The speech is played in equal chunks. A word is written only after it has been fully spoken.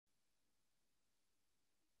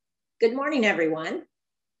Good morning, everyone.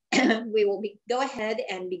 We will go ahead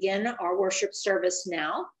and begin our worship service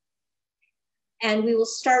now. And we will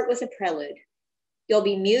start with a prelude. You'll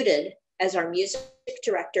be muted as our music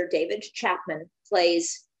director, David Chaplain,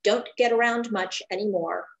 plays Don't Get Around Much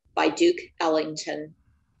Anymore by Duke Ellington.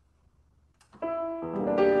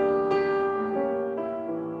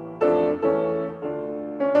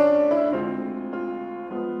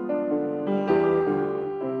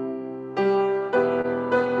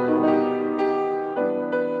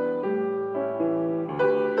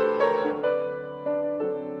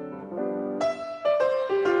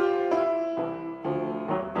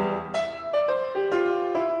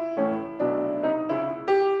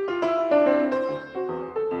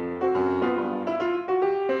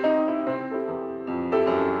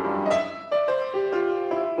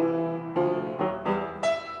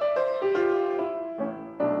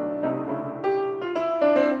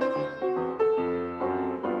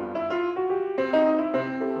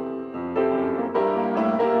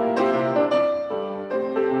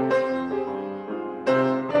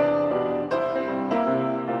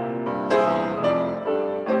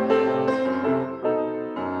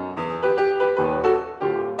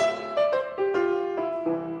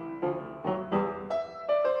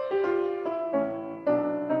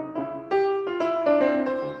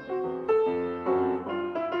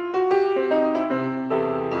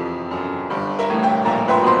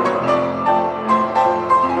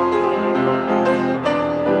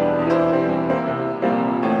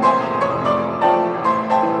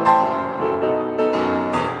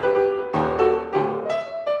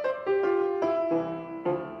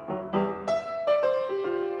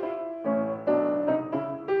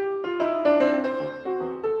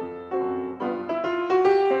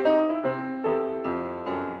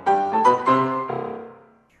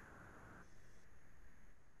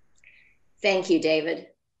 Thank you, David.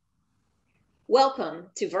 Welcome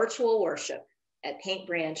to virtual worship at Paint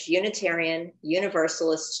Branch Unitarian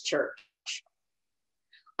Universalist Church.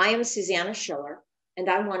 I am Susannah Schiller, and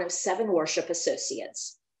I'm one of 7 worship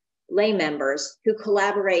associates, lay members who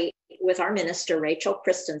collaborate with our minister, Rachel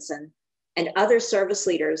Christensen, and other service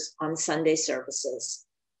leaders on Sunday services.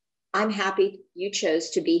 I'm happy you chose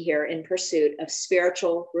to be here in pursuit of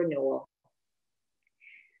spiritual renewal.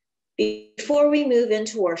 Before we move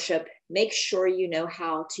into worship, make sure you know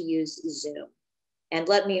how to use Zoom. And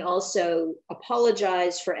let me also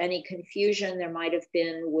apologize for any confusion there might have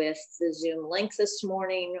been with the Zoom link this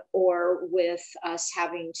morning or with us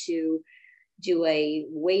having to do a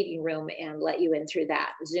waiting room and let you in through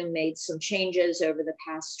that. Zoom made some changes over the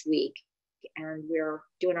past week, and we're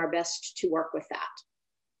doing our best to work with that.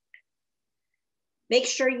 Make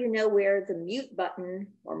sure you know where the mute button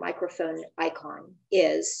or microphone icon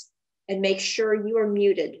is, and make sure you are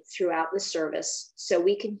muted throughout the service so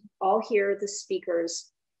we can all hear the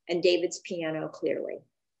speakers and David's piano clearly.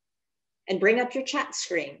 And bring up your chat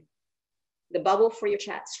screen. The bubble for your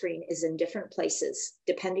chat screen is in different places,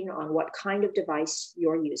 depending on what kind of device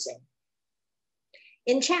you're using.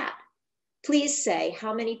 In chat, please say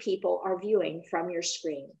how many people are viewing from your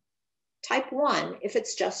screen. Type 1 if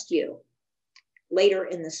it's just you. Later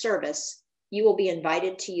in the service, you will be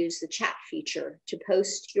invited to use the chat feature to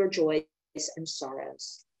post your joys and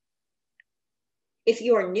sorrows. If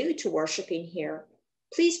you are new to worshiping here,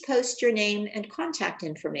 please post your name and contact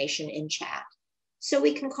information in chat so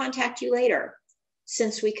we can contact you later,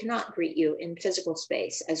 since we cannot greet you in physical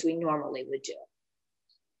space as we normally would do.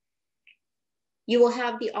 You will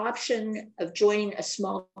have the option of joining a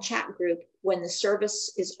small chat group when the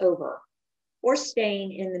service is over, or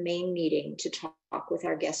staying in the main meeting to talk with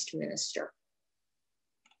our guest minister.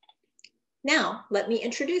 Now, let me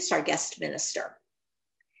introduce our guest minister.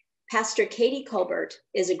 Pastor Katie Culbert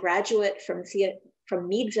is a graduate from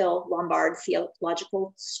Meadville Lombard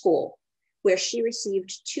Theological School, where she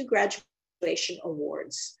received 2 graduation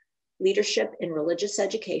awards, Leadership in Religious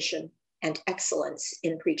Education and Excellence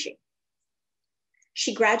in Preaching.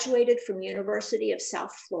 She graduated from University of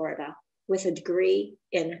South Florida with a degree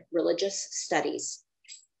in religious studies.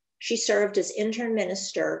 She served as intern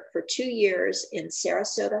minister for 2 years in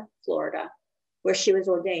Sarasota, Florida, where she was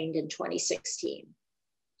ordained in 2016.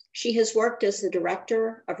 She has worked as the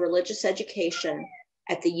director of religious education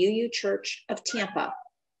at the UU Church of Tampa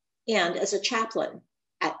and as a chaplain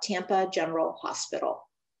at Tampa General Hospital.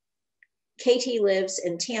 Katie lives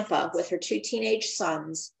in Tampa with her 2 teenage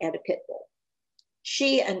sons and a pit bull.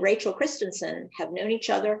 She and Rachel Christensen have known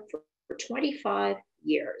each other for 25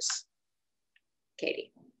 years.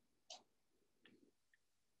 Katie.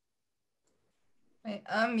 I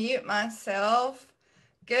unmute myself.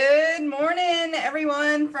 Good morning,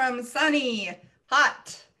 everyone, from sunny,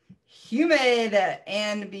 hot humid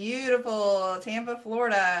and beautiful Tampa,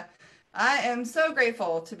 Florida. I am so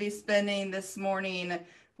grateful to be spending this morning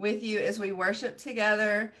with you as we worship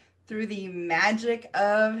together through the magic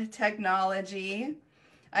of technology.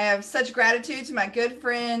 I have such gratitude to my good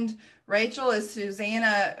friend Rachel, as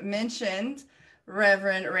Susannah mentioned.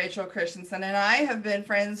 Reverend Rachel Christensen and I have been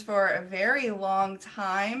friends for a very long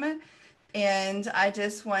time, and I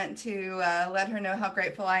just want to let her know how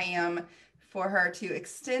grateful I am for her to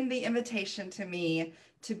extend the invitation to me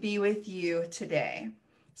to be with you today.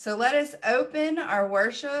 So let us open our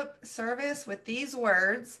worship service with these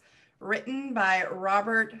words written by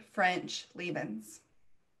Robert French Liebens.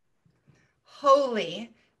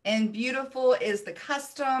 Holy and beautiful is the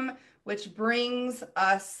custom which brings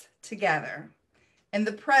us together in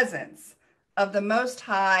the presence of the Most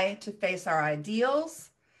High to face our ideals,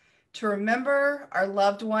 to remember our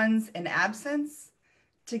loved ones in absence,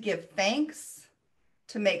 to give thanks,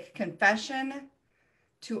 to make confession,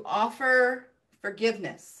 to offer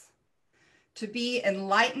forgiveness, to be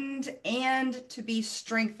enlightened and to be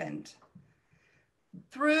strengthened.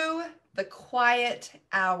 Through the quiet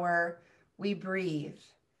hour we breathe,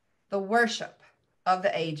 the worship of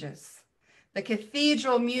the ages, the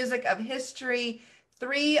cathedral music of history.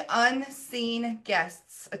 Three unseen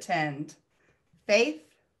guests attend: faith,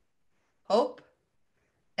 hope,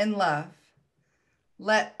 and love.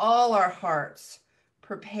 Let all our hearts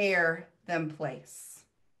prepare them place.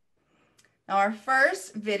 Now, our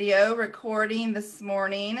first video recording this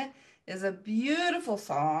morning is a beautiful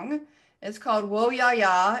song. It's called Wo Ya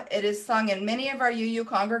Ya. It is sung in many of our UU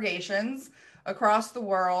congregations across the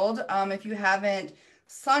world. If you haven't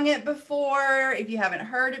sung it before, if you haven't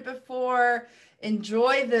heard it before,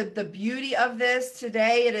 enjoy the beauty of this.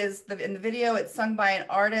 Today it is, in the video, it's sung by an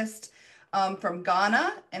artist from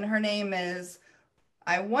Ghana, and her name is,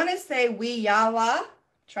 I want to say Wiyala.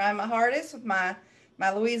 Trying my hardest with my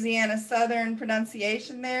Louisiana Southern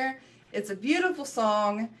pronunciation there. It's a beautiful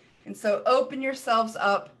song, and so open yourselves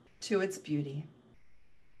up to its beauty.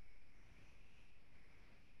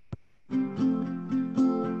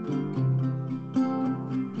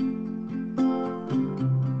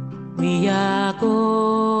 We are going,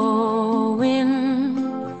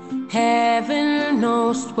 heaven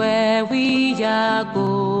knows where we are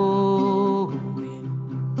going,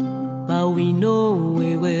 but we know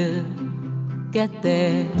we will get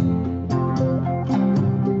there.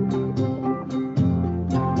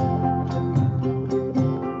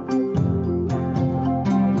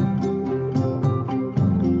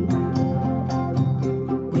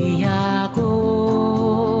 We are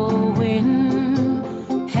going,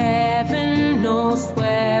 heaven knows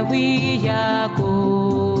where we are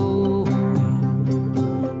going,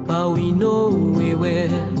 but we know we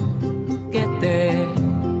will get there.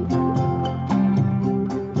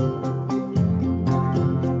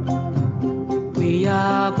 We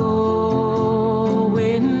are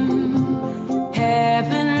going,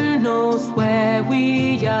 heaven knows where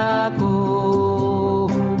we are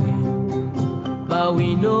going, but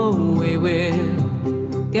we know we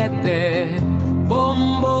will get there.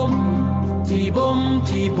 Boom, boom, ti-boom,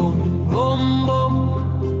 ti-boom, boom, boom.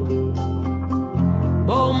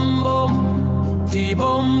 Boom, boom,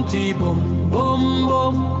 ti-boom, ti-boom, boom,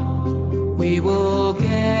 boom. We will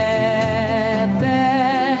get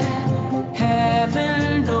there.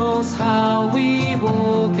 Heaven knows how we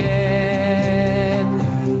will get.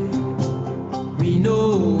 We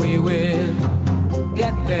know we will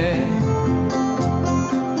get there.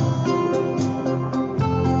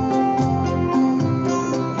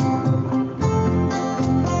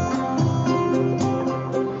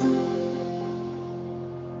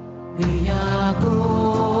 We are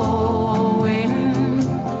going,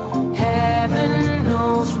 heaven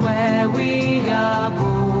knows where we are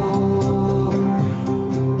going,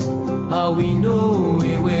 but we know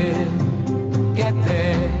we will get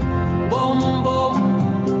there. Boom,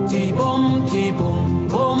 boom, ti-boom, ti-boom,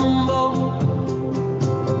 boom, boom.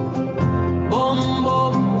 Boom,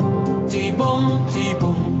 boom, ti-boom,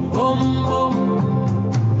 ti-boom, boom, boom.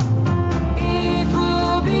 It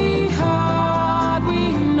will be hard,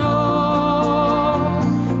 we know,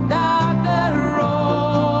 that the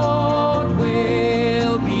road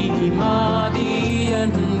will be muddy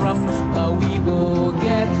and rough, but we will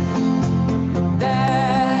get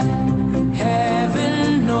there.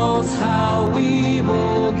 Heaven knows how we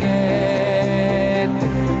will get there.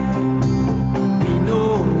 We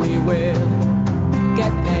know we will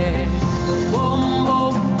get there. Boom,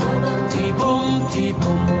 boom, ti-boom,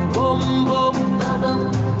 ti-boom, boom, boom.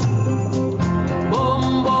 Boom,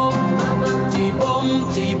 boom, ti-boom,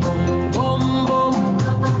 ti-boom, boom, boom.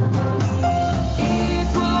 It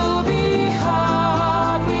will be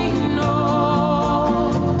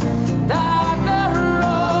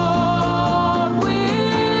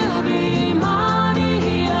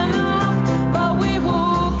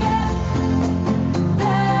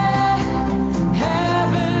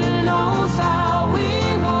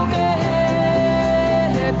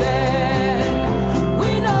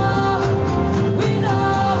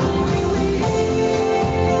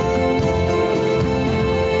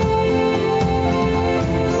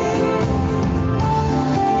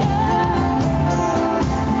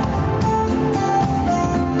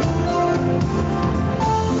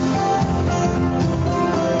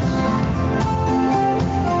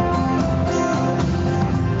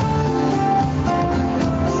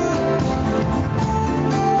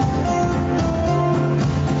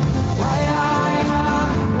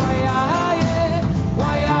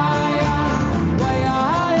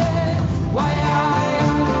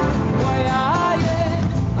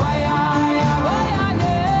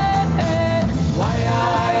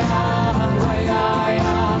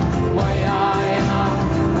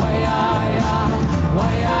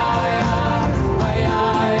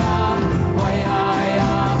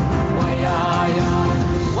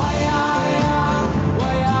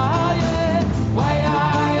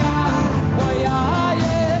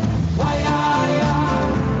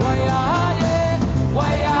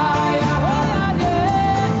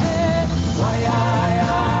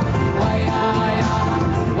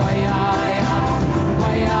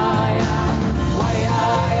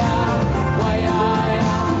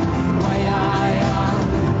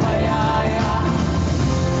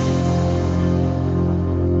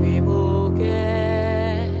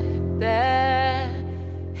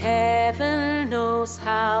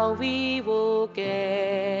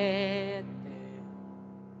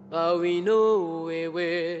bawino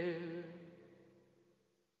wewe.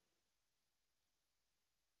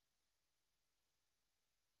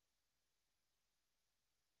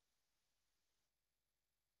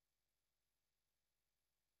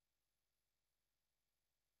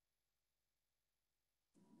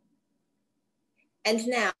 And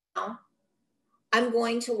now I'm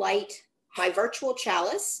going to light my virtual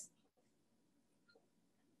chalice.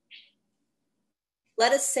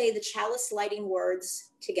 Let us say the chalice lighting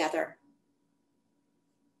words together.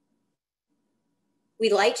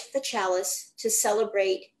 We light the chalice to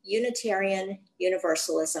celebrate Unitarian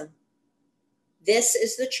Universalism. This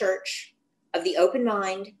is the church of the open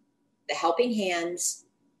mind, the helping hands,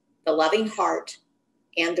 the loving heart,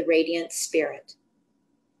 and the radiant spirit.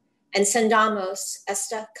 Encendamos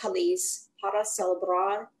esta cáliz para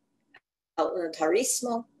celebrar el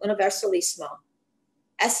unitarismo universalismo.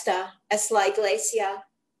 Esta es la iglesia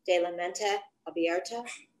de la mente abierta,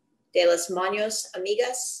 de las manos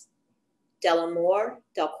amigas, del amor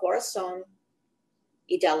del corazón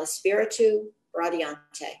y del espíritu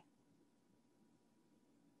radiante.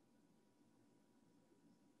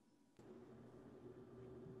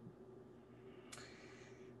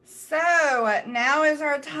 So now is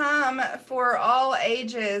our time for all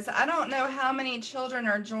ages. I don't know how many children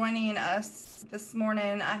are joining us this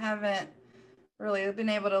morning. I haven't really been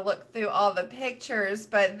able to look through all the pictures,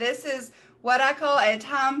 but this is what I call a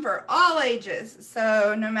time for all ages.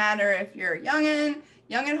 So no matter if you're young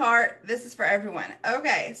at heart, this is for everyone.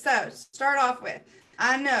 Okay, so start off with,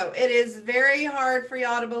 I know it is very hard for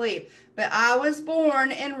y'all to believe, but I was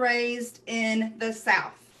born and raised in the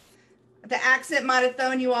South. The accent might have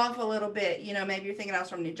thrown you off a little bit. You know, maybe you're thinking I was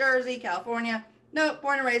from New Jersey, California. No,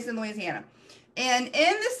 born and raised in Louisiana. And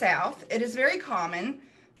in the South, it is very common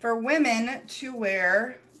for women to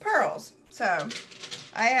wear pearls. So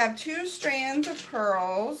I have 2 strands of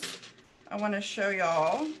pearls I want to show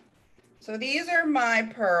y'all. So these are my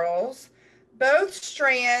pearls. Both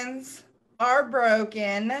strands are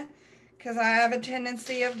broken because I have a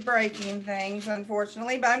tendency of breaking things,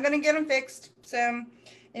 unfortunately, but I'm going to get them fixed. So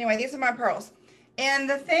anyway, these are my pearls. And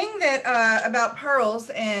the thing that about pearls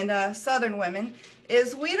and Southern women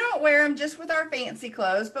is we don't wear them just with our fancy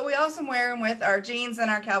clothes, but we also wear them with our jeans and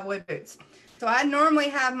our cowboy boots. So I normally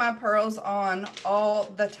have my pearls on all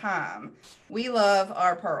the time. We love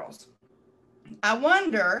our pearls. I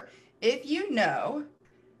wonder if you know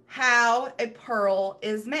how a pearl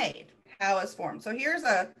is made, how it's formed. So here's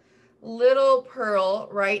a little pearl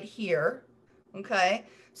right here, okay?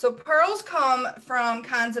 So pearls come from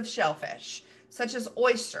kinds of shellfish, such as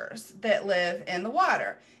oysters that live in the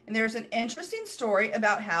water. And there's an interesting story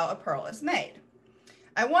about how a pearl is made.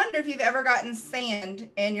 I wonder if you've ever gotten sand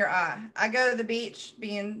in your eye. I go to the beach,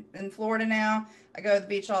 being in Florida now. I go to the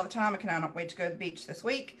beach all the time. I cannot wait to go to the beach this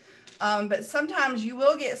week. But sometimes you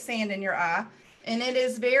will get sand in your eye, and it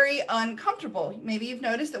is very uncomfortable. Maybe you've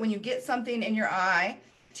noticed that when you get something in your eye,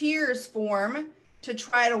 tears form to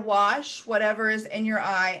try to wash whatever is in your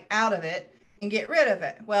eye out of it and get rid of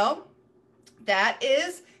it. Well, that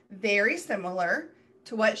is very similar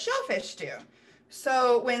to what shellfish do.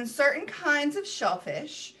 So when certain kinds of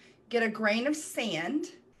shellfish get a grain of sand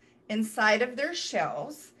inside of their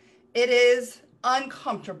shells, it is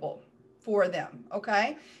uncomfortable for them,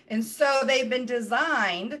 okay? And so they've been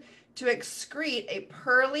designed to excrete a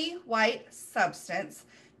pearly white substance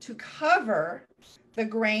to cover the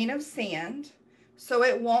grain of sand so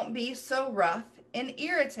it won't be so rough and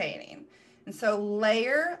irritating. And so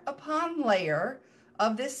layer upon layer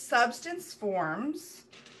of this substance forms.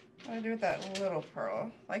 What do I do with that little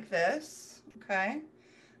pearl? Like this, okay?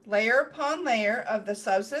 Layer upon layer of the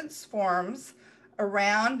substance forms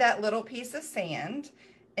around that little piece of sand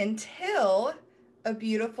until a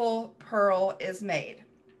beautiful pearl is made.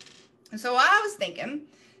 And so I was thinking,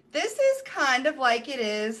 this is kind of like it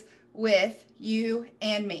is with you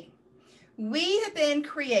and me. We have been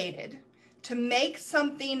created to make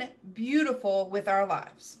something beautiful with our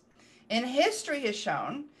lives. And history has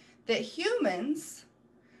shown that humans,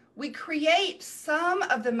 we create some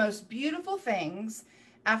of the most beautiful things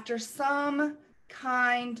after some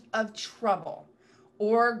kind of trouble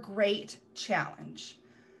or great challenge.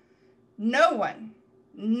 No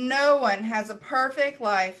one has a perfect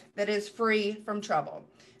life that is free from trouble.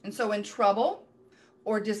 And so when trouble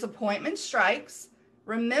or disappointment strikes,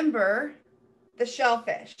 remember the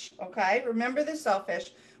shellfish, okay? Remember the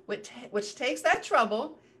shellfish, which takes that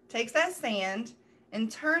trouble, takes that sand,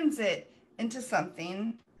 and turns it into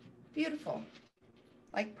something beautiful,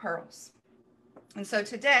 like pearls. And so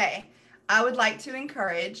today, I would like to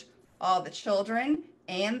encourage all the children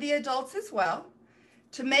and the adults as well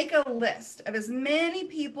to make a list of as many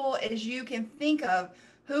people as you can think of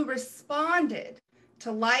who responded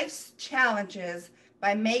to life's challenges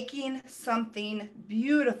by making something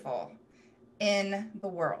beautiful in the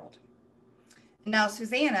world. Now,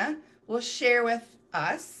 Susannah will share with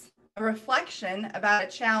us a reflection about a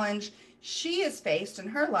challenge she has faced in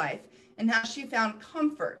her life and how she found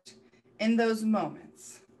comfort in those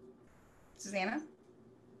moments. Susannah?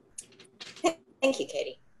 Thank you,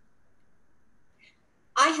 Katie.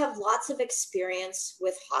 I have lots of experience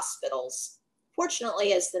with hospitals,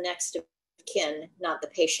 fortunately as the next of kin, not the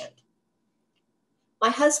patient. My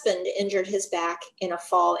husband injured his back in a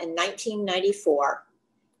fall in 1994,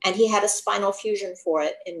 and he had a spinal fusion for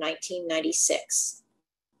it in 1996.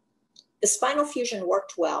 The spinal fusion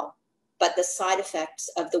worked well, but the side effects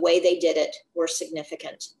of the way they did it were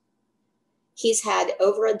significant. He's had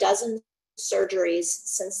over a dozen surgeries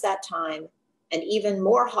since that time, and even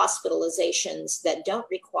more hospitalizations that don't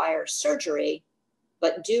require surgery,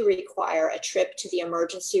 but do require a trip to the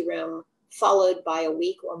emergency room, followed by a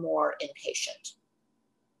week or more inpatient.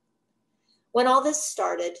 When all this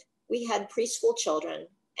started, we had preschool children,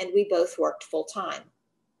 and we both worked full-time.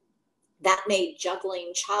 That made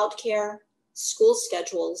juggling childcare, school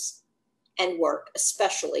schedules, and work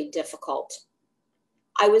especially difficult.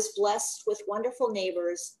 I was blessed with wonderful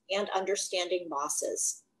neighbors and understanding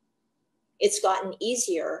bosses. It's gotten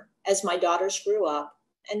easier as my daughters grew up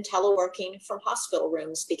and teleworking from hospital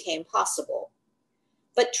rooms became possible.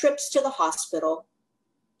 But trips to the hospital,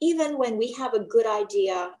 even when we have a good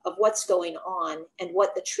idea of what's going on and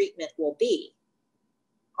what the treatment will be,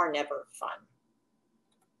 are never fun.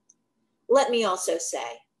 Let me also say,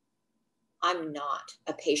 I'm not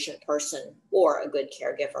a patient person or a good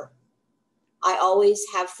caregiver. I always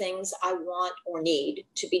have things I want or need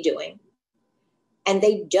to be doing, and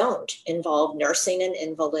they don't involve nursing an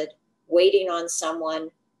invalid, waiting on someone,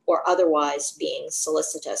 or otherwise being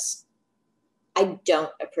solicitous. I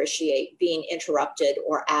don't appreciate being interrupted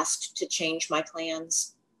or asked to change my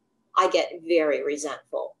plans. I get very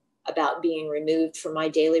resentful about being removed from my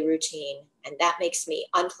daily routine, and that makes me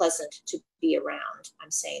unpleasant to be around.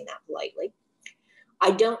 I'm saying that politely.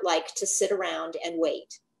 I don't like to sit around and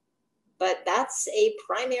wait, but that's a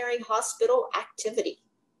primary hospital activity.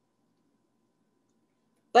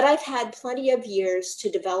 But I've had plenty of years to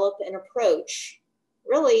develop an approach,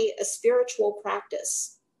 really a spiritual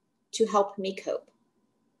practice, to help me cope.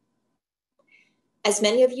 As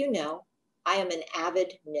many of you know, I am an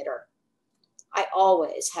avid knitter. I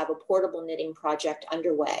always have a portable knitting project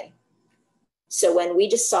underway. So when we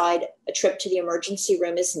decide a trip to the emergency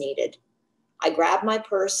room is needed, I grab my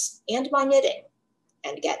purse and my knitting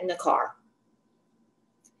and get in the car.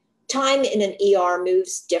 Time in an ER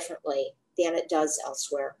moves differently than it does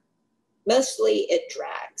elsewhere. Mostly it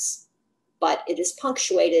drags, but it is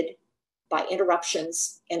punctuated by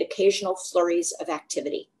interruptions and occasional flurries of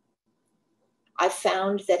activity. I've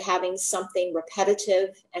found that having something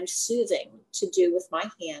repetitive and soothing to do with my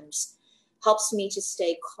hands helps me to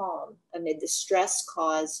stay calm amid the stress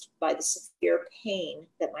caused by the severe pain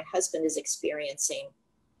that my husband is experiencing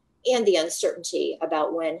and the uncertainty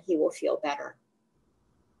about when he will feel better.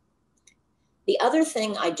 The other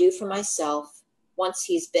thing I do for myself once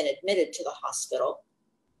he's been admitted to the hospital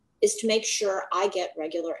is to make sure I get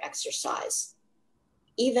regular exercise.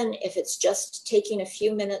 Even if it's just taking a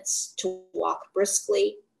few minutes to walk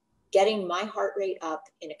briskly, getting my heart rate up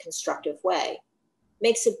in a constructive way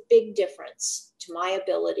makes a big difference to my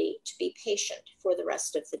ability to be patient for the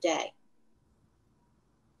rest of the day.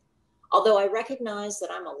 Although I recognize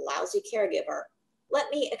that I'm a lousy caregiver, let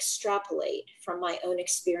me extrapolate from my own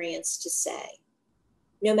experience to say,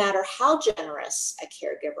 no matter how generous a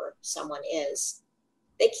caregiver someone is,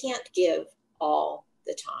 they can't give all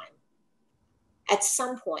the time. At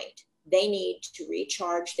some point, they need to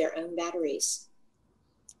recharge their own batteries.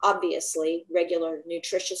 Obviously, regular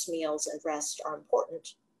nutritious meals and rest are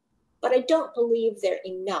important, but I don't believe they're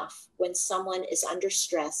enough when someone is under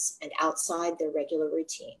stress and outside their regular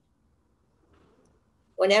routine.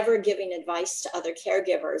 Whenever giving advice to other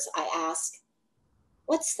caregivers, I ask,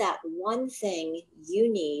 what's that one thing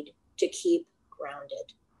you need to keep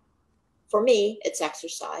grounded? For me, it's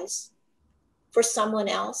exercise. For someone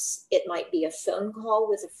else, it might be a phone call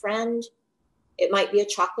with a friend. It might be a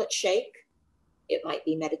chocolate shake. It might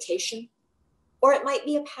be meditation, or it might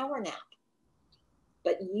be a power nap.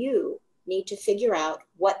 But you need to figure out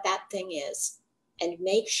what that thing is and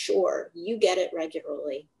make sure you get it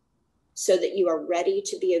regularly so that you are ready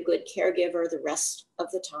to be a good caregiver the rest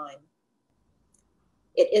of the time.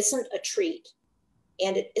 It isn't a treat,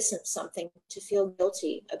 and it isn't something to feel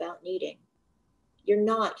guilty about needing. You're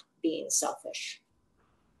not being selfish.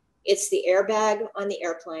 It's the airbag on the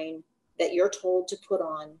airplane that you're told to put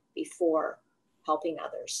on before helping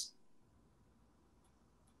others.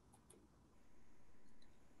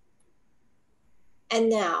 And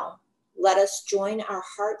now, let us join our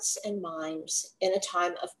hearts and minds in a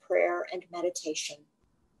time of prayer and meditation.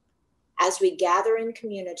 As we gather in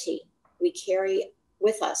community, we carry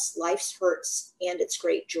with us life's hurts and its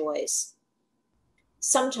great joys.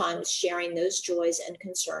 Sometimes sharing those joys and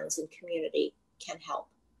concerns in community can help.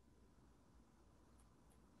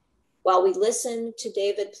 While we listen to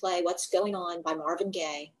David play What's Going On by Marvin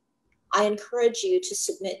Gaye, I encourage you to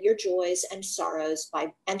submit your joys and sorrows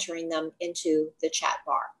by entering them into the chat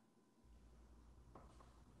bar.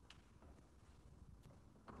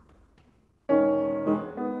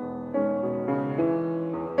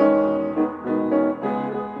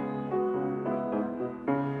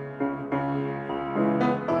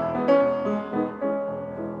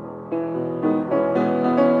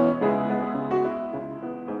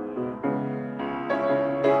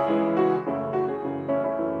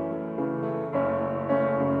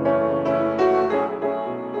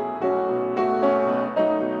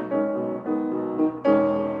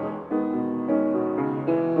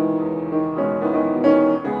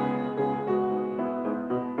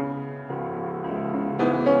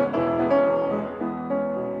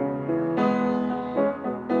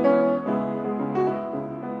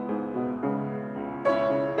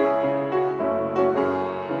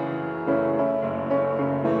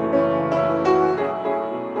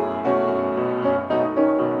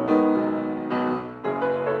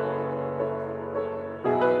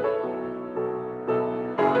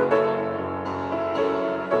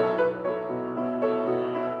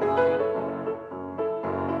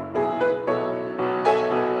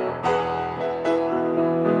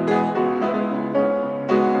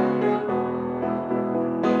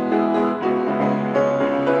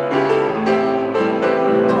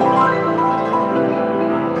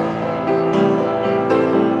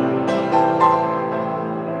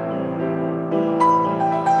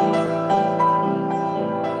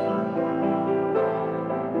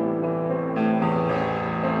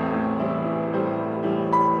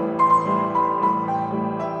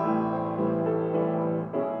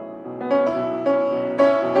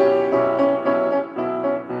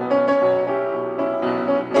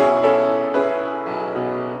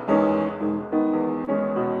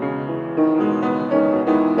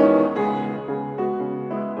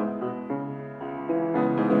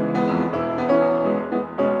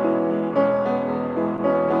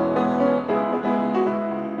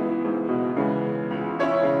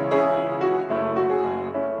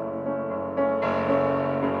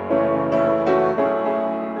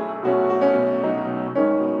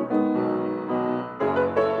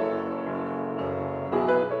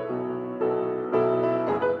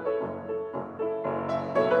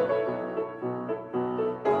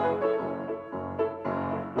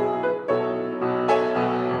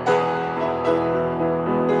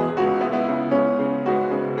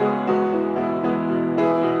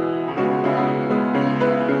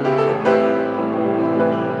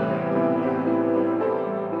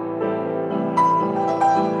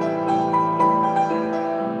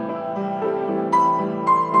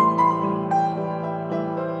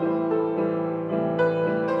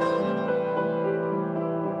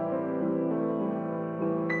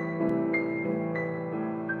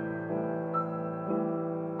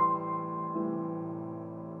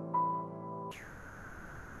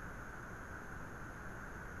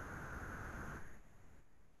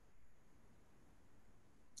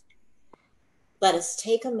 Let us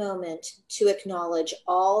take a moment to acknowledge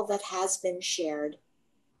all that has been shared,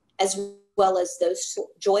 as well as those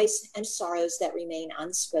joys and sorrows that remain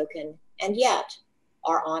unspoken and yet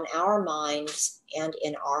are on our minds and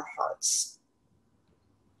in our hearts.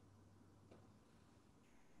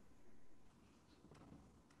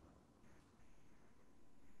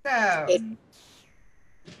 So,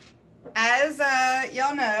 as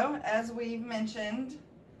y'all know, as we've mentioned,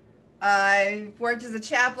 I've worked as a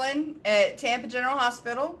chaplain at Tampa General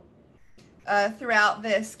Hospital throughout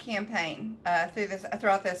this campaign,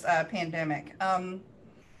 throughout this pandemic.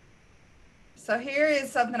 So here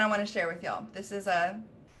is something I want to share with y'all. This is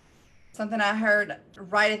something I heard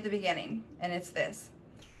right at the beginning, and it's this.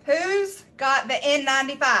 Who's got the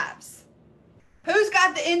N95s? Who's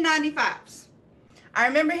got the N95s? I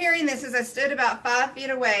remember hearing this as I stood about 5 feet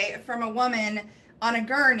away from a woman on a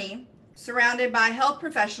gurney surrounded by health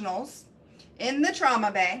professionals in the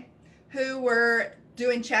trauma bay who were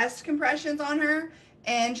doing chest compressions on her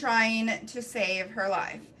and trying to save her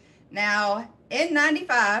life. Now,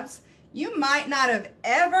 N95s You might not have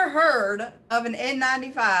ever heard of an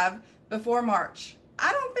N95 before March.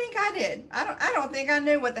 I don't think I did. I don't think I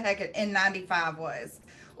knew what the heck an N95 was,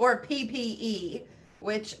 or PPE,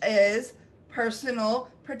 which is personal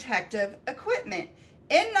protective equipment.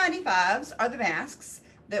 N95s are the masks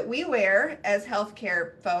that we wear as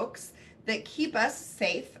healthcare folks that keep us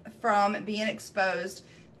safe from being exposed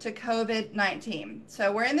to COVID-19.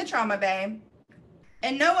 So we're in the trauma bay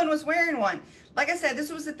and no one was wearing one. Like I said,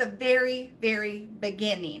 this was at the very, very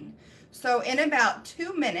beginning. So in about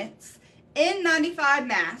 2 minutes, N95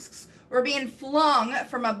 masks were being flung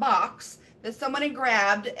from a box that someone had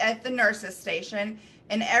grabbed at the nurse's station,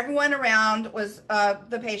 and everyone around was,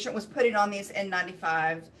 the patient was putting on these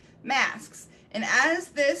N95 masks. And as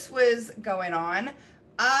this was going on,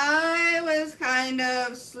 I was kind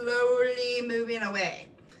of slowly moving away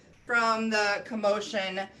from the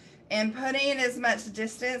commotion and putting as much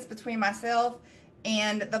distance between myself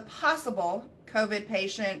and the possible COVID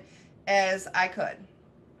patient as I could,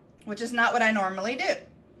 which is not what I normally do.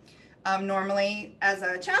 Normally, as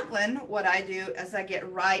a chaplain, what I do is I get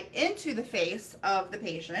right into the face of the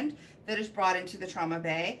patient that is brought into the trauma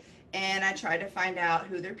bay, and I try to find out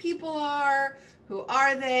who their people are, who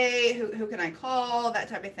are they, who can I call, that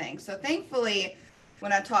type of thing. So thankfully,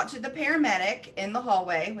 when I talked to the paramedic in the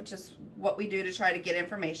hallway, which is what we do to try to get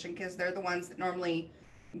information, because they're the ones that normally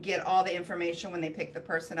get all the information when they pick the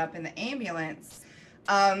person up in the ambulance,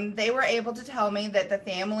 they were able to tell me that the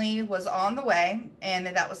family was on the way and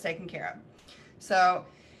that was taken care of. So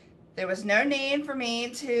there was no need for me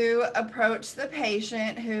to approach the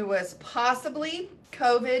patient who was possibly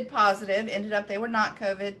COVID positive. Ended up they were not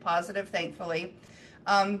COVID positive, thankfully.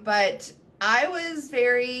 But I was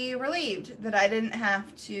very relieved that I didn't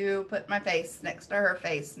have to put my face next to her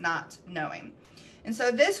face, not knowing. And so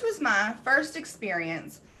this was my first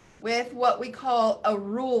experience with what we call a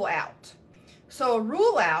rule out. So a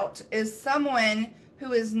rule out is someone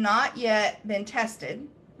who has not yet been tested,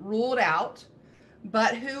 ruled out,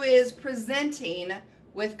 but who is presenting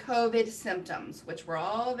with COVID symptoms, which we're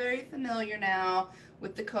all very familiar now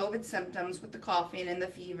with the COVID symptoms, with the coughing and the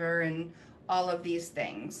fever and all of these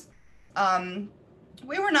things.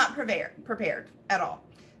 We were not prepared at all.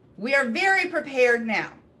 We are very prepared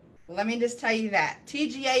now. Let me just tell you that.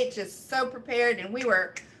 TGH is so prepared and we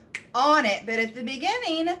were on it. But at the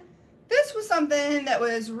beginning, this was something that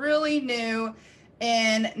was really new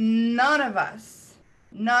and none of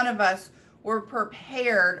us were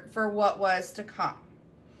prepared for what was to come.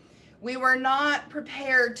 We were not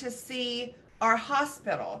prepared to see our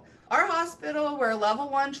hospital. Our hospital, we're a level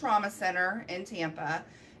 1 trauma center in Tampa.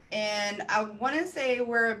 And I want to say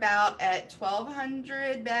we're about at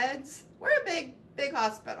 1,200 beds. We're a big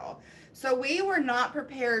hospital. So we were not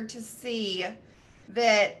prepared to see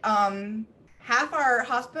that half our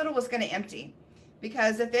hospital was going to empty.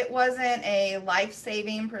 Because if it wasn't a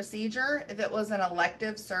life-saving procedure, if it was an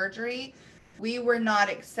elective surgery, we were not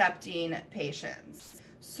accepting patients.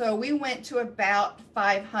 So we went to about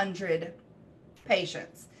 500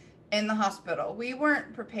 patients in the hospital. We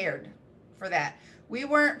weren't prepared for that. We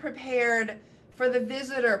weren't prepared for the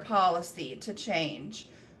visitor policy to change,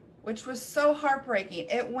 which was so heartbreaking.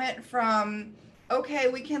 It went from, okay,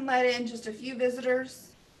 we can let in just a few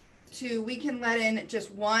visitors, to we can let in just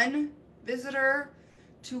one visitor,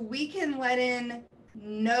 to we can let in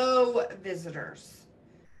no visitors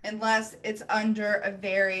unless it's under a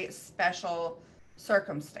very special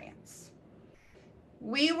circumstance.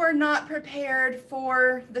 We were not prepared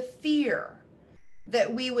for the fear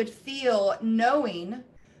that we would feel knowing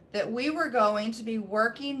that we were going to be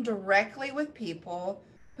working directly with people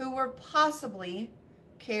who were possibly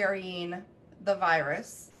carrying the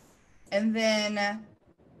virus. And then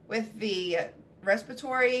with the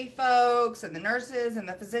respiratory folks and the nurses and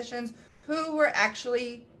the physicians who were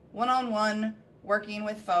actually one-on-one working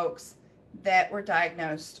with folks that were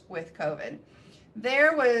diagnosed with COVID.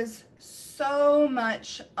 There was so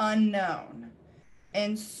much unknown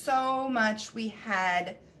and so much we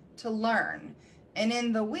had to learn. And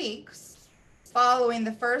in the weeks following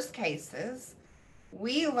the first cases,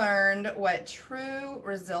 we learned what true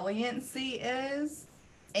resiliency is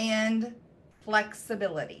and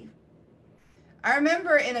flexibility. I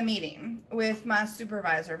remember in a meeting with my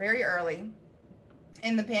supervisor very early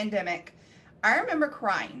in the pandemic, I remember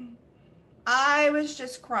crying. I was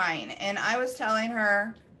just crying and I was telling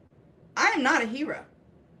her, I am not a hero.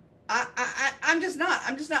 I'm just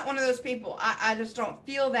not one of those people. I just don't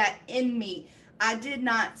feel that in me. I did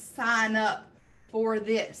not sign up for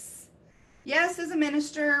this. Yes, as a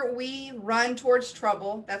minister, we run towards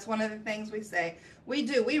trouble. That's one of the things we say. We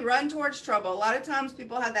do. We run towards trouble. A lot of times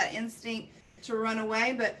people have that instinct to run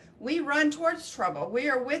away, but we run towards trouble. We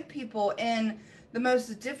are with people in the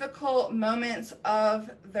most difficult moments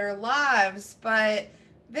of their lives, but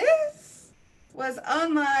this was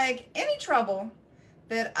unlike any trouble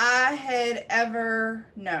that I had ever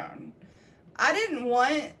known. I didn't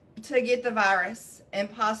want to get the virus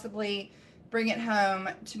and possibly bring it home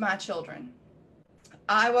to my children.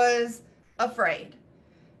 I was afraid,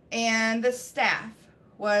 and the staff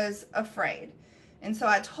was afraid. And so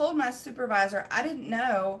I told my supervisor I didn't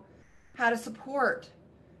know how to support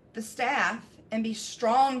the staff and be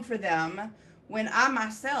strong for them when I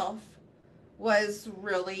myself was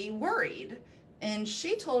really worried. And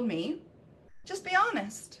she told me, just be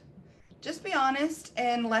honest. Just be honest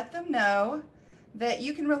and let them know that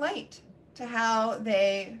you can relate to how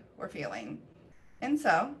they were feeling. And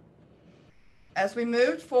so, as we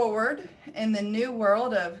moved forward in the new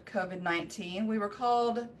world of COVID-19, we were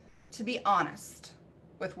called to be honest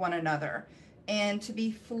with one another and to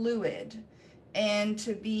be fluid and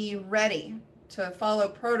to be ready to follow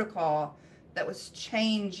protocol that was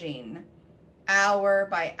changing hour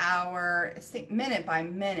by hour, minute by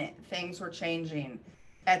minute. Things were changing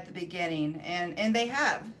at the beginning, and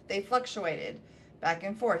they fluctuated back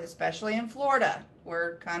and forth, especially in Florida,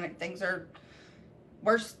 where kind of things are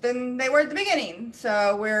worse than they were at the beginning.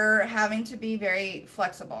 So we're having to be very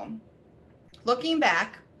flexible. Looking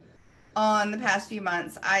back on the past few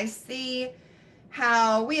months, I see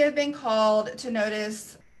how we have been called to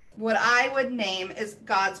notice what I would name as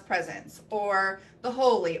God's presence, or the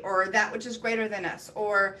holy, or that which is greater than us,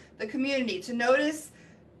 or the community, to notice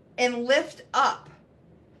and lift up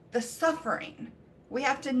the suffering. We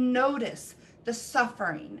have to notice the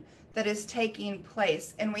suffering that is taking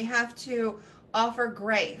place, and we have to offer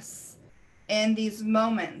grace in these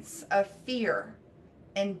moments of fear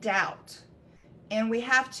and doubt. And we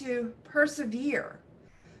have to persevere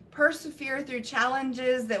through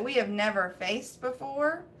challenges that we have never faced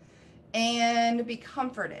before, and be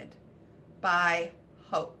comforted by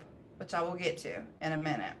hope, which I will get to in a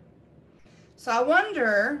minute. So I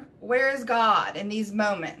wonder, where is God in these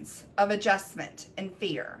moments of adjustment and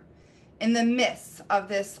fear, in the midst of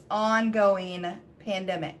this ongoing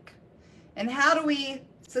pandemic? And how do we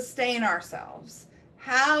sustain ourselves?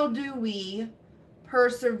 How do we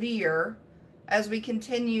persevere as we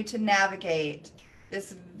continue to navigate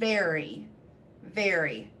this very,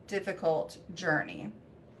 very difficult journey?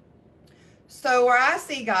 So where I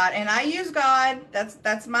see God, and I use God,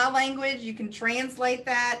 that's my language. You can translate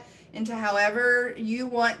that into however you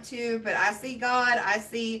want to, but I see God, I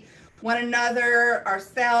see one another,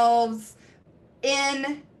 ourselves,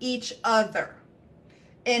 in each other,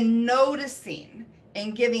 and noticing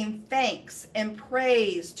and giving thanks and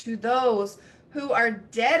praise to those who are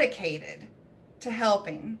dedicated to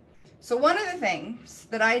helping. So one of the things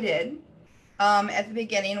that I did at the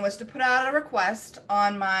beginning was to put out a request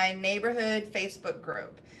on my neighborhood Facebook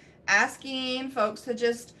group, asking folks to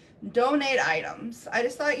just donate items. I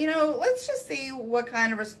just thought, let's just see what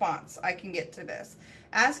kind of response I can get to this.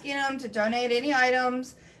 Asking them to donate any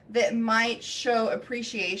items that might show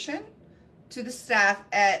appreciation to the staff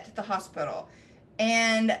at the hospital.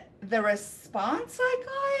 And the response I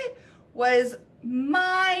got was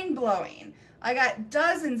mind-blowing. I got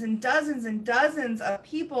dozens and dozens and dozens of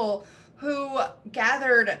people who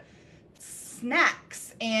gathered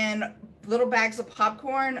snacks and little bags of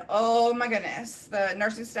popcorn. Oh my goodness. The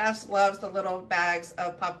nursing staff loves the little bags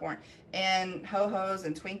of popcorn, and Ho-Hos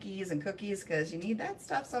and Twinkies and cookies, because you need that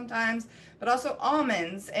stuff sometimes, but also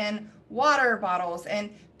almonds and water bottles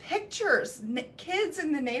and pictures. Kids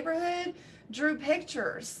in the neighborhood drew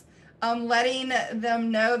pictures, letting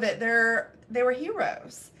them know that they were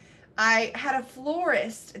heroes. I had a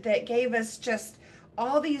florist that gave us just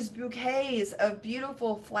all these bouquets of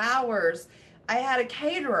beautiful flowers. I had a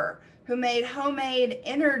caterer who made homemade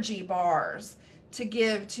energy bars to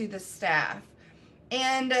give to the staff.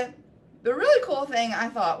 And the really cool thing I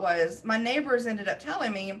thought was my neighbors ended up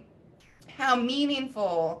telling me how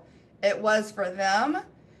meaningful it was for them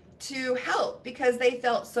to help, because they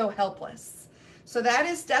felt so helpless. So that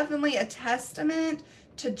is definitely a testament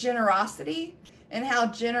to generosity, and how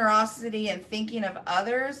generosity and thinking of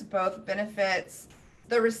others both benefits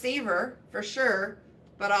the receiver for sure,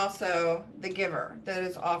 but also the giver that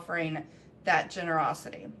is offering that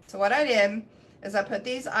generosity. So what I did is I put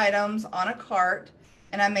these items on a cart,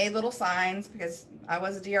 and I made little signs, because I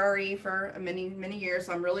was a DRE for many, many years,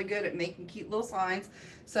 so I'm really good at making cute little signs.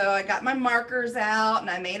 So I got my markers out, and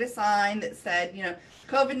I made a sign that said,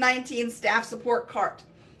 COVID-19 staff support cart.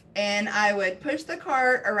 And I would push the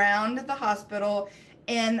cart around the hospital,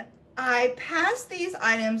 and I passed these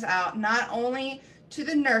items out not only to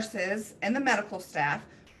the nurses and the medical staff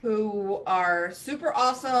who are super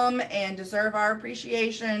awesome and deserve our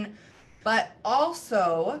appreciation, but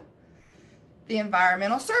also the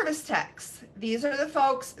environmental service techs. These are the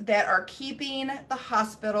folks that are keeping the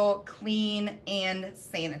hospital clean and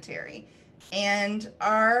sanitary and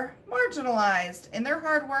are marginalized, and their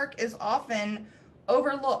hard work is often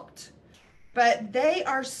overlooked. But they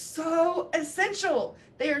are so essential.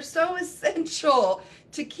 They are so essential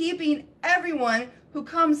to keeping everyone who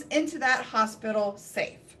comes into that hospital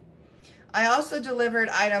safe. I also delivered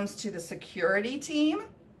items to the security team.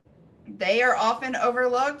 They are often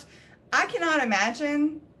overlooked. I cannot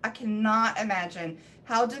imagine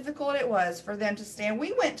how difficult it was for them to stand.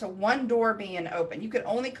 We went to one door being open. You could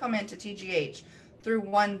only come into TGH through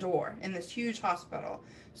one door in this huge hospital.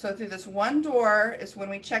 So through this one door is when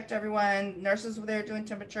we checked everyone. Nurses were there doing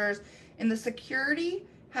temperatures, and the security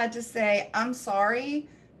had to say, I'm sorry,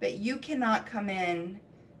 but you cannot come in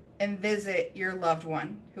and visit your loved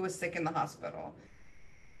one who was sick in the hospital.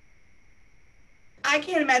 I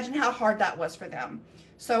can't imagine how hard that was for them.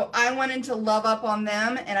 So I wanted to love up on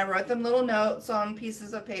them, and I wrote them little notes on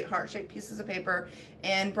pieces of paper, heart-shaped pieces of paper,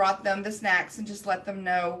 and brought them the snacks and just let them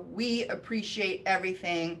know we appreciate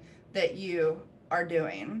everything that you are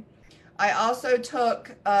doing. I also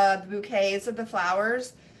took the bouquets of the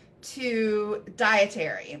flowers to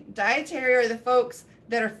dietary. Dietary are the folks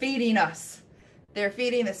that are feeding us. They're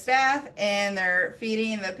feeding the staff and they're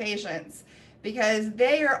feeding the patients because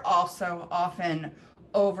they are also often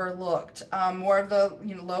overlooked. More of the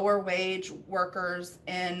lower wage workers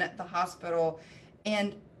in the hospital.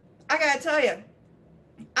 And I gotta tell you,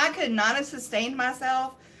 I could not have sustained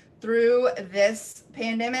myself through this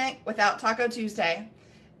pandemic without Taco Tuesday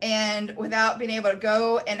and without being able to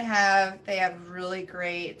go and they have really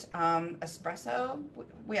great espresso.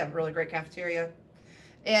 We have really great cafeteria.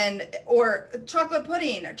 Or chocolate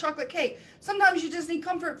pudding or chocolate cake. Sometimes you just need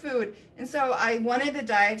comfort food. And so I wanted the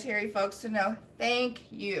dietary folks to know, thank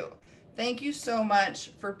you. Thank you so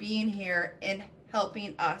much for being here and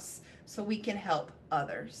helping us so we can help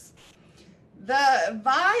others. The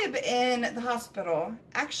vibe in the hospital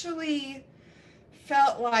actually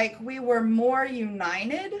felt like we were more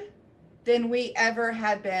united than we ever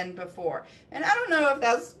had been before. And I don't know if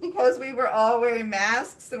that's because we were all wearing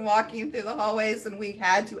masks and walking through the hallways and we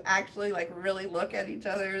had to actually really look at each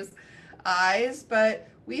other's eyes, but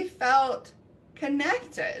we felt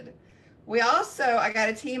connected. I got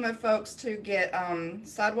a team of folks to get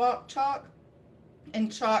sidewalk chalk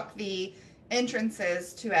and chalk the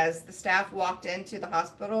entrances as the staff walked into the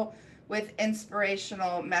hospital with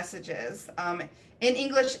inspirational messages in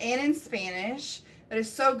English and in Spanish. That is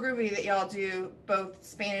so groovy that y'all do both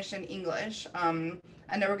Spanish and English. I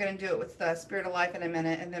know we're going to do it with the Spirit of Life in a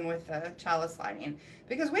minute and then with the chalice lighting,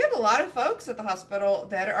 because we have a lot of folks at the hospital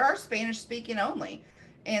that are Spanish speaking only.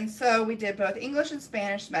 And so we did both English and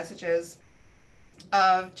Spanish messages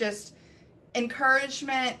of just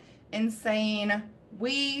encouragement and saying,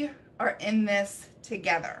 we are in this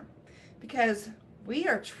together, because we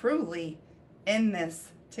are truly in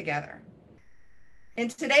this together. In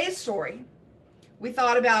today's story, we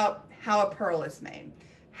thought about how a pearl is made,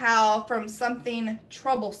 how from something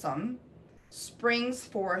troublesome springs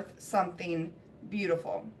forth something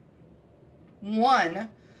beautiful. One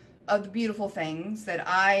of the beautiful things that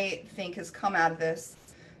I think has come out of this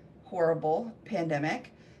horrible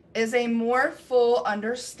pandemic is a more full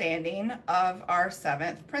understanding of our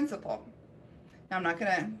seventh principle. Now,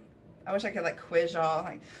 I wish I could quiz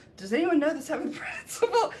y'all. Does anyone know the seventh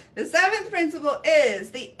principle? The seventh principle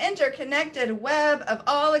is the interconnected web of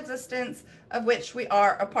all existence of which we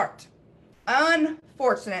are a part.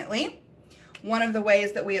 Unfortunately, one of the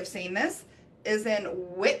ways that we have seen this is in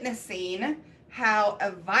witnessing how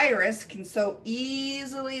a virus can so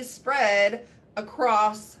easily spread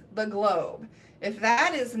across the globe. If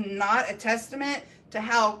that is not a testament to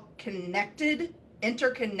how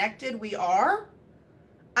interconnected we are,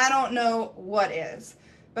 I don't know what is.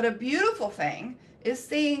 But a beautiful thing is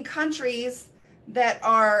seeing countries that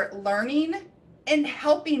are learning and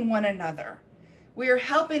helping one another. We are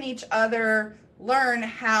helping each other learn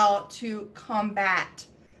how to combat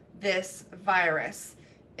this virus.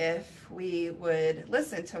 If we would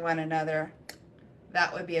listen to one another,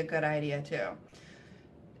 that would be a good idea too.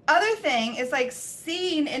 Other thing is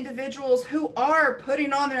seeing individuals who are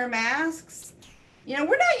putting on their masks. We're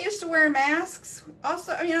not used to wearing masks.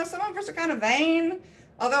 Also, some of us are kind of vain.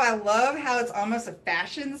 Although I love how it's almost a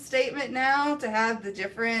fashion statement now to have the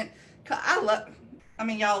different, y'all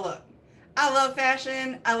look. I love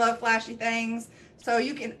fashion. I love flashy things. So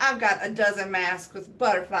I've got a dozen masks with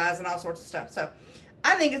butterflies and all sorts of stuff. So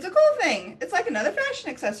I think it's a cool thing. It's like another fashion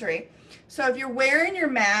accessory. So if you're wearing your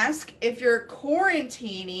mask, if you're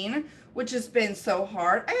quarantining, which has been so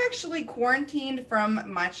hard, I actually quarantined from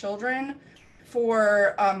my children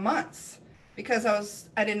for months because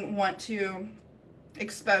I didn't want to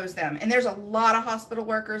expose them. And there's a lot of hospital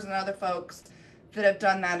workers and other folks that have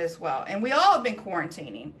done that as well. And we all have been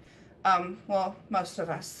quarantining. Well, most of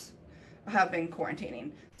us have been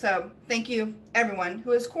quarantining. So thank you, everyone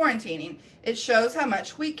who is quarantining. It shows how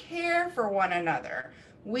much we care for one another.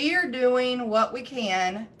 We are doing what we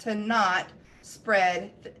can to not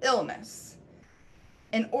spread the illness.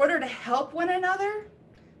 In order to help one another,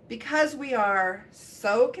 because we are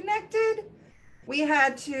so connected, we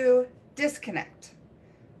had to disconnect,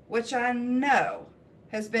 which I know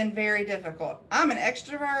has been very difficult. I'm an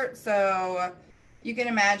extrovert, so you can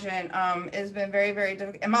imagine it's been very, very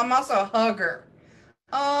difficult. And I'm also a hugger.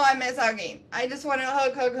 Oh, I miss hugging. I just want to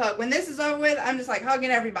hug. When this is over with, I'm just like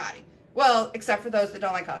hugging everybody. Well, except for those that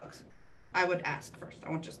don't like hugs. I would ask first. I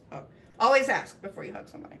won't just hug. Always ask before you hug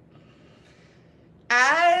somebody.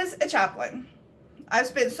 As a chaplain, I've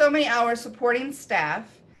spent so many hours supporting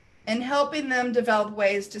staff and helping them develop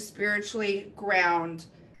ways to spiritually ground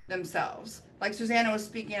themselves. Like Susannah was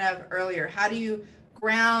speaking of earlier, how do you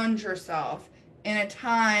ground yourself in a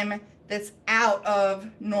time that's out of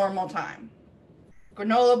normal time?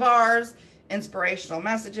 Granola bars, inspirational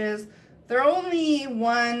messages, they're only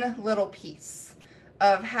one little piece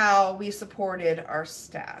of how we supported our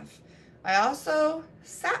staff. I also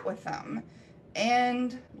sat with them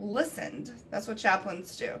and listened. That's what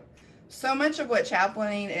chaplains do. So much of what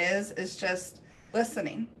chaplaining is just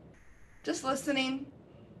listening. Just listening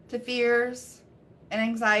to fears and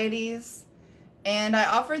anxieties. And I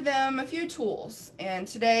offered them a few tools. And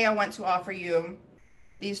today I want to offer you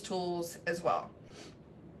these tools as well.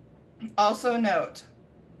 Also note,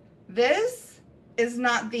 this is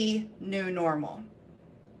not the new normal.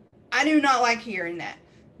 I do not like hearing that.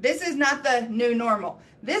 This is not the new normal.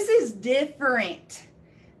 This is different.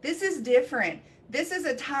 This is different. This is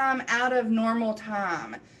a time out of normal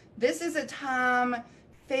time. This is a time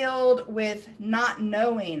filled with not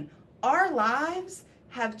knowing. Our lives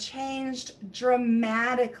have changed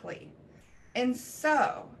dramatically. And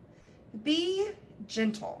so, be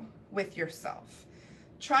gentle with yourself.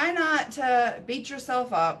 Try not to beat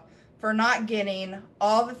yourself up for not getting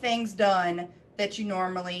all the things done that you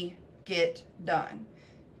normally get done.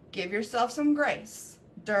 Give yourself some grace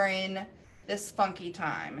during this funky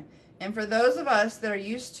time. And for those of us that are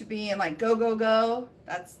used to being like, go, go, go,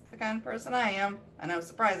 that's the kind of person I am. I know it's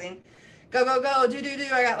surprising. Go, go, go, do.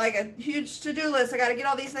 I got like a huge to-do list. I got to get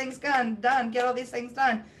all these things done, get all these things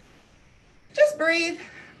done. Just breathe.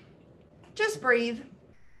 Just breathe.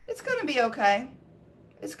 It's going to be okay.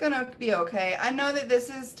 It's going to be okay. I know that this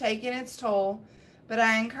is taking its toll, but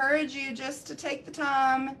I encourage you just to take the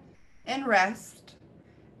time and rest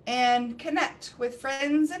and connect with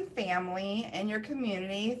friends and family and your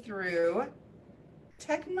community through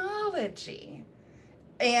technology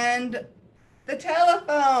and the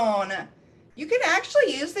telephone. You can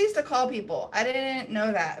actually use these to call people. I didn't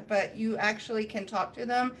know that, but you actually can talk to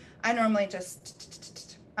them. I normally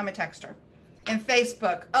I'm a texter. And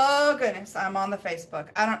Facebook, oh goodness, I'm on the Facebook.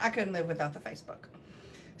 I couldn't live without the Facebook.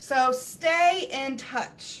 So stay in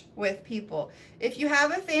touch with people. If you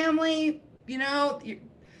have a family,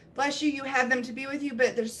 bless you, you have them to be with you,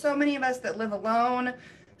 but there's so many of us that live alone.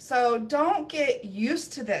 So don't get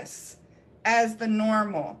used to this as the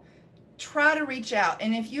normal. Try to reach out.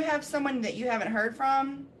 And if you have someone that you haven't heard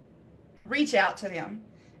from, reach out to them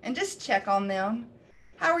and just check on them.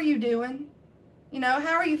 How are you doing?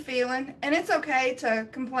 How are you feeling? And it's okay to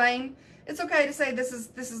complain. It's okay to say this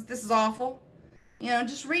is awful.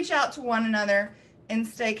 Just reach out to one another and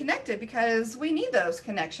stay connected because we need those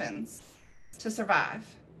connections to survive.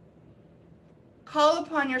 Call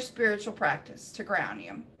upon your spiritual practice to ground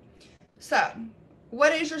you. So,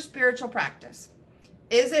 what is your spiritual practice?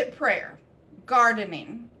 Is it prayer,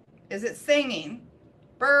 gardening? Is it singing,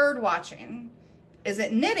 bird watching? Is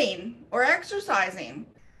it knitting or exercising,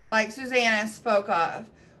 like Susannah spoke of?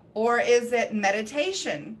 Or is it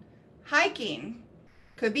meditation, hiking?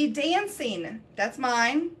 Could be dancing. That's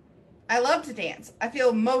mine. I love to dance. I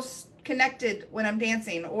feel most connected when I'm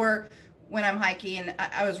dancing or when I'm hiking.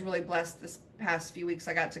 I was really blessed this past few weeks.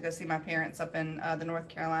 I got to go see my parents up in the North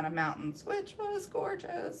Carolina mountains, which was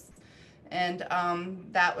gorgeous. And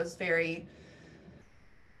that was very,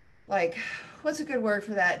 like, what's a good word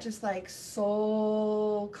for that? Just like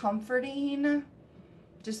soul comforting.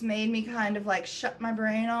 Just made me kind of like shut my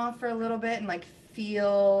brain off for a little bit and like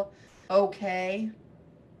feel okay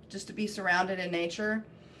just to be surrounded in nature.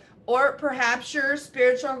 Or perhaps your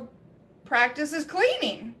spiritual practice is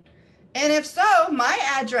cleaning. And if so, my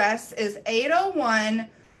address is 801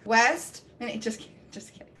 West, and just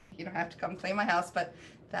kidding. You don't have to come clean my house, but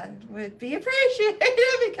that would be appreciated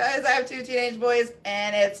because I have 2 teenage boys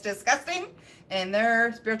and it's disgusting and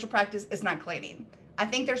their spiritual practice is not cleaning. I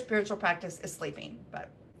think their spiritual practice is sleeping, but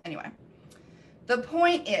anyway. The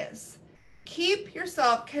point is, keep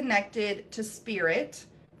yourself connected to spirit,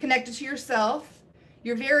 connected to yourself,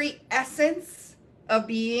 your very essence of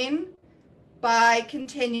being, by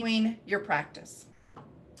continuing your practice.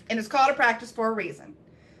 And it's called a practice for a reason.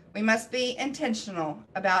 We must be intentional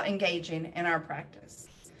about engaging in our practice.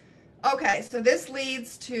 Okay, so this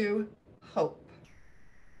leads to hope.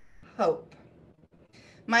 Hope.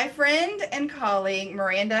 My friend and colleague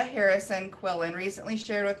Miranda Harrison Quillen recently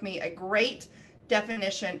shared with me a great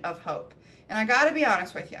definition of hope. And I got to be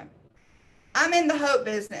honest with you. I'm in the hope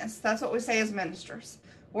business. That's what we say as ministers.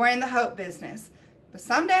 We're in the hope business. But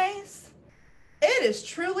some days, it is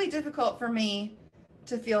truly difficult for me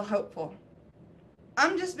to feel hopeful.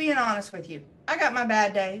 I'm just being honest with you. I got my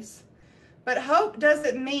bad days. But hope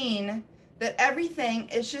doesn't mean that everything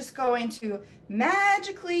is just going to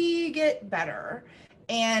magically get better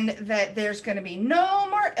and that there's going to be no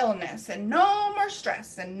more illness and no more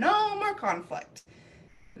stress and no more conflict.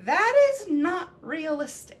 That is not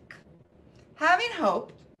realistic. Having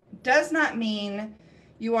hope does not mean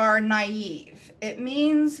you are naive. It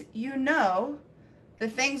means you know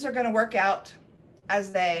that things are going to work out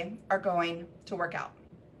as they are going to work out.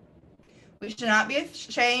 We should not be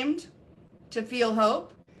ashamed to feel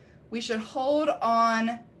hope. We should hold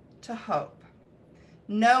on to hope,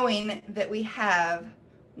 knowing that we have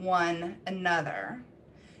one another,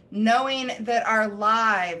 knowing that our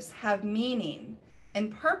lives have meaning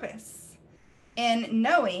and purpose, and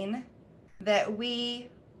knowing that we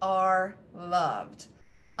are loved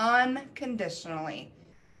unconditionally,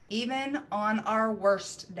 even on our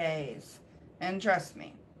worst days. And trust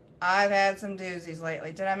me, I've had some doozies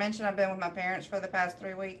lately. Did I mention I've been with my parents for the past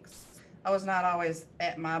 3 weeks? I was not always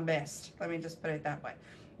at my best. Let me just put it that way.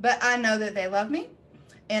 But I know that they love me,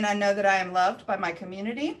 and I know that I am loved by my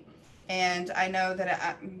community, and I know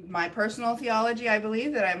that my personal theology, I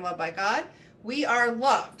believe that I'm loved by God. We are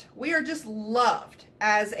loved. We are just loved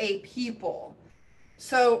as a people.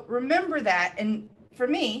 So remember that, and for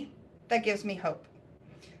me, that gives me hope.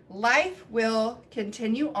 Life will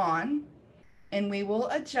continue on, and we will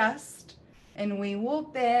adjust, and we will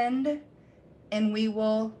bend, and we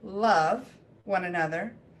will love one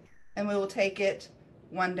another, and we will take it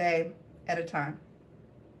one day at a time.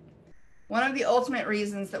 One of the ultimate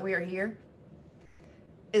reasons that we are here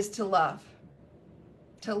is to love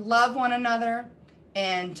one another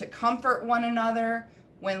and to comfort one another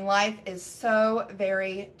when life is so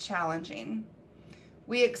very challenging.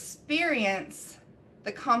 We experience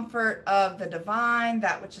the comfort of the divine,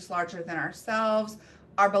 that which is larger than ourselves,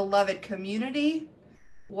 our beloved community,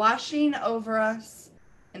 washing over us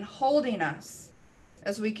and holding us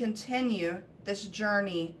as we continue this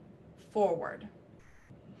journey forward.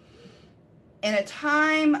 In a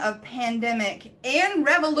time of pandemic and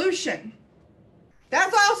revolution,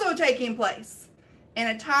 that's also taking place. In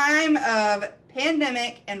a time of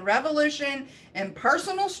pandemic and revolution and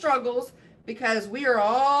personal struggles, because we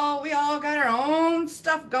all got our own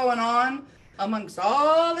stuff going on amongst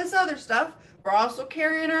all this other stuff. We're also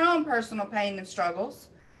carrying our own personal pain and struggles.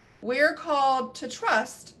 We're called to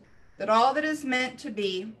trust that all that is meant to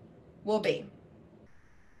be will be.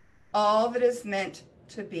 All that is meant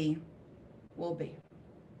to be will be.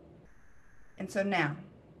 And so now,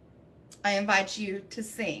 I invite you to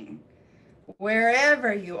sing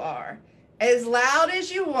wherever you are, as loud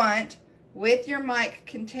as you want, with your mic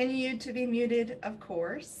continued to be muted, of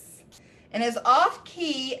course, and as off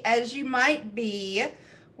key as you might be,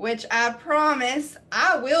 which I promise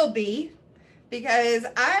I will be, because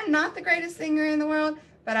I'm not the greatest singer in the world,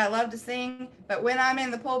 but I love to sing. But when I'm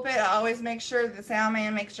in the pulpit, I always make sure the sound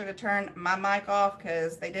man makes sure to turn my mic off,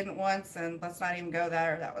 because they didn't once, and let's not even go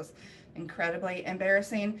there. That was incredibly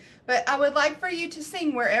embarrassing. But I would like for you to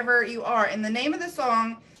sing wherever you are. And the name of the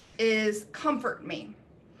song is Comfort Me.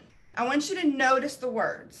 I want you to notice the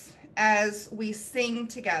words as we sing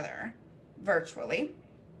together virtually.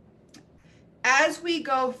 As we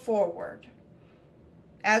go forward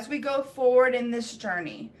in this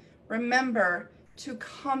journey, remember to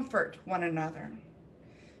comfort one another,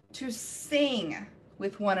 to sing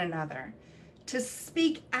with one another, to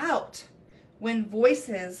speak out when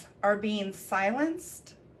voices are being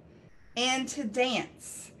silenced, and to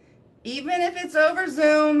dance, even if it's over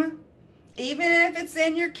Zoom, even if it's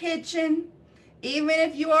in your kitchen, even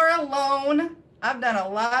if you are alone, I've done a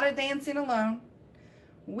lot of dancing alone.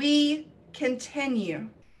 We continue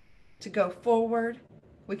to go forward.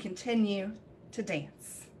 We continue to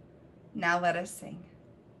dance. Now let us sing.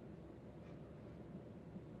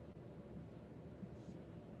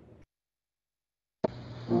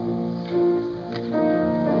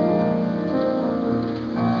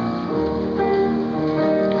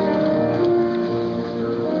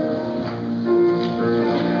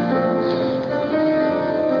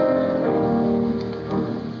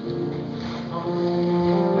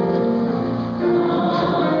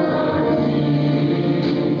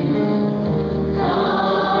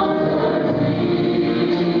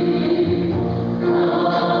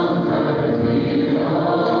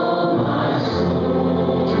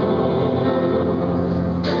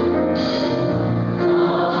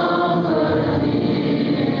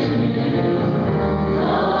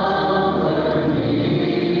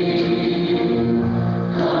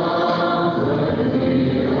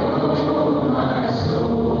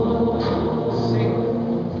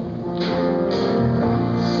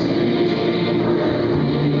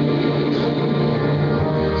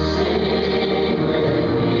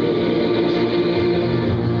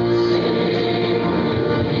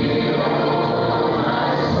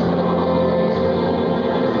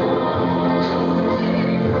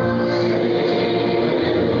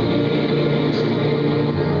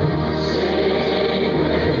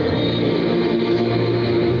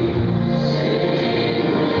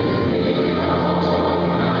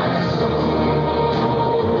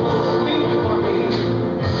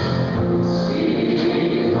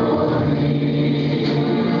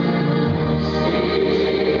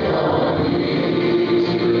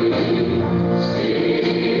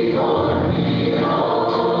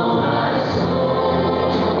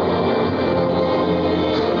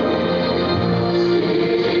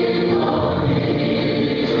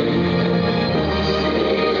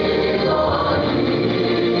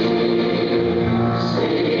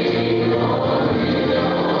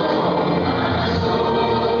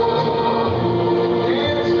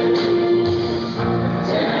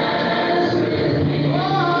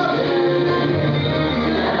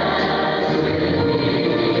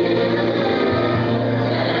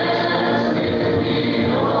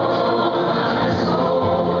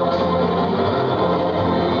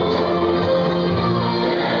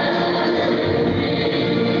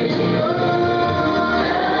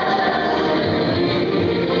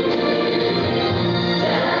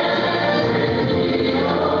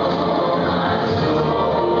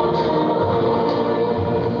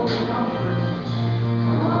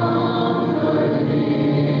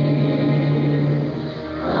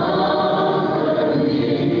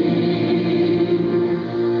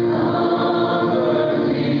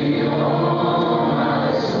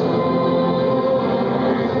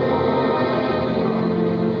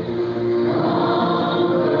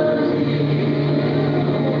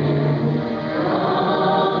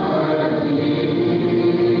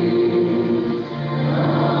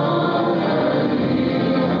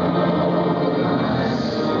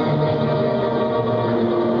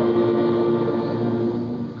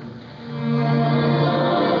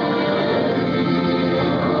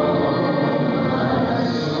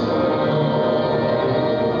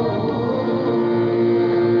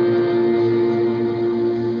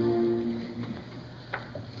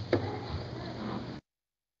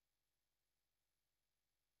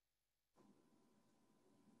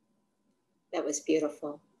 That was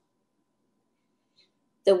beautiful.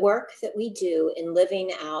 The work that we do in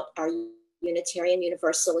living out our Unitarian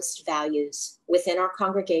Universalist values within our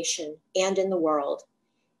congregation and in the world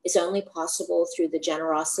is only possible through the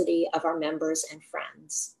generosity of our members and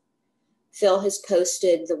friends. Phil has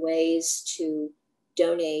posted the ways to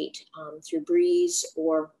donate through Breeze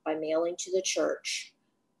or by mailing to the church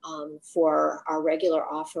for our regular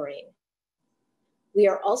offering. We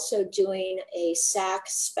are also doing a SAC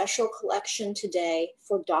special collection today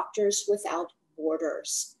for Doctors Without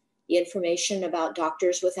Borders. The information about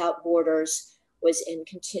Doctors Without Borders was in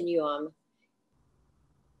Continuum.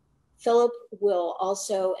 Philip will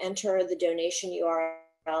also enter the donation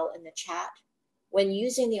URL in the chat. When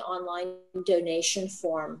using the online donation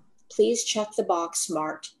form, please check the box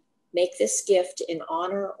marked "Make this gift in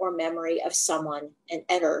honor or memory of someone" and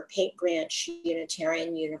enter Paint Branch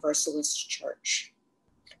Unitarian Universalist Church.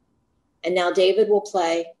 And now David will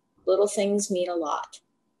play Little Things Mean a Lot.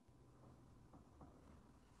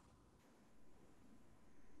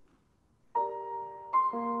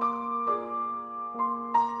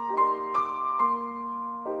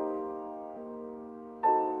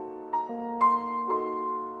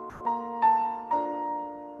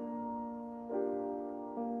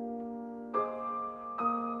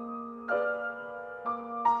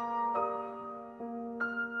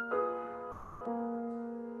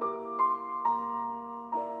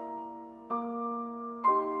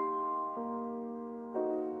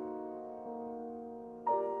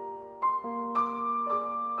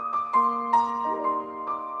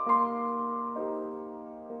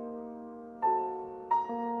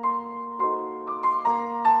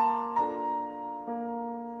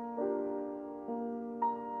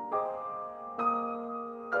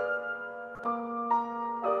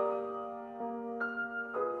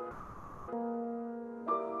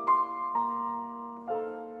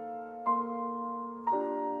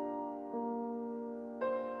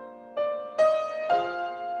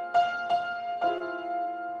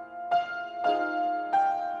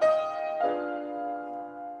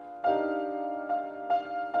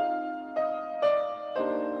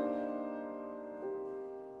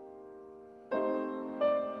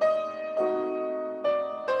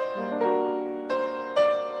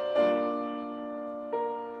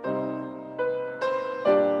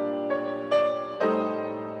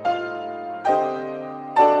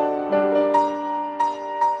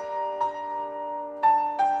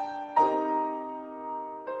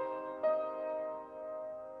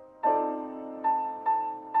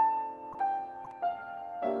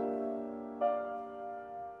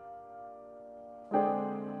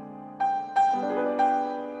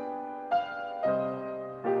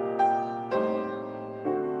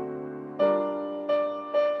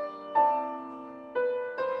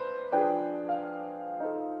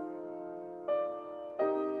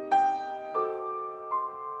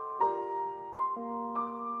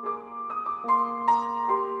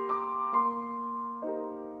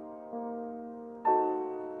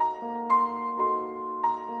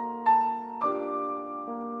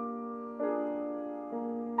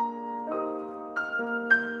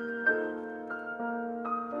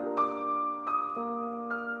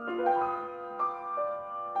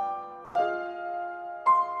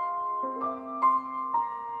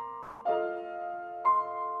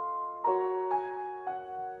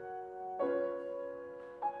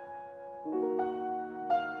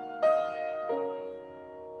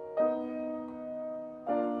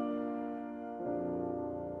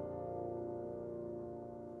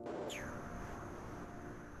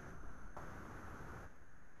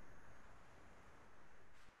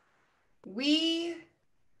 We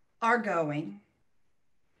are going.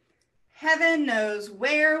 Heaven knows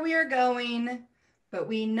where we are going, but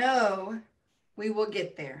we know we will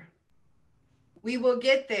get there. We will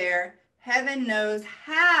get there. Heaven knows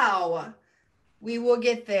how we will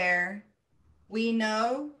get there. We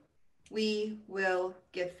know we will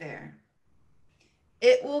get there.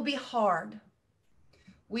 It will be hard.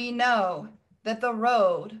 We know that the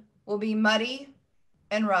road will be muddy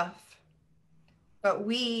and rough, but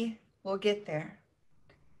we will get there.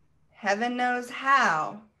 Heaven knows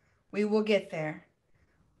how we will get there.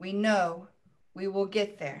 We know we will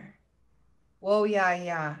get there. Whoa, yeah,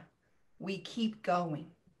 yeah. We keep going.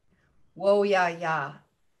 Whoa, yeah, yeah.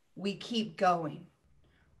 We keep going.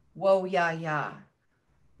 Whoa, yeah, yeah.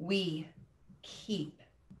 We keep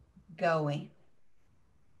going.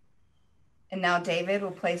 And now David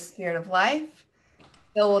will play Spirit of Life.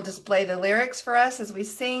 Bill will display the lyrics for us as we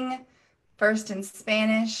sing, first in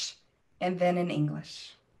Spanish and then in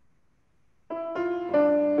English.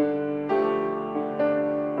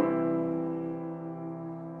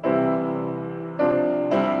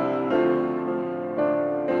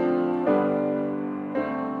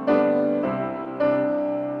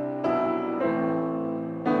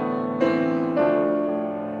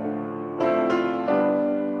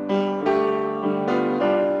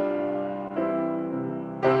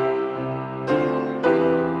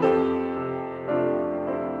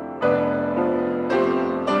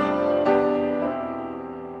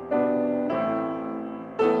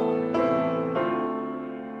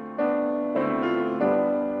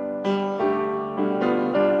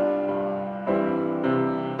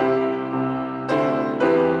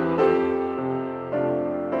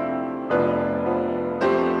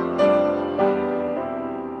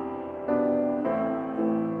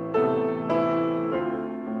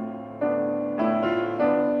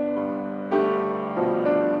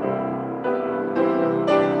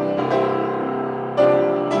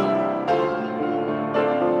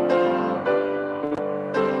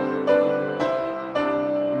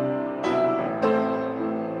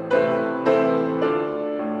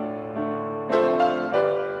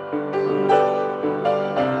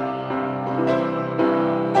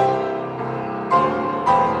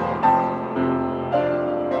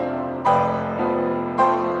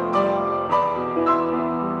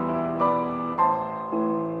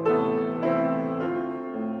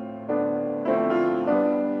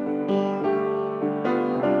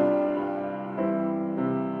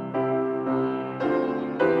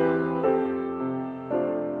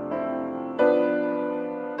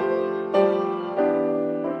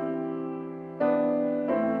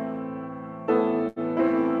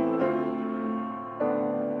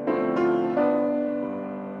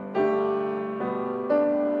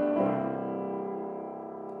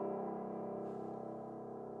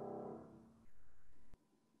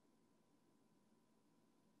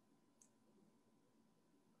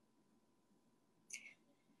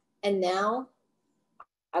 And now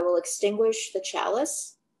I will extinguish the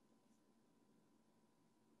chalice.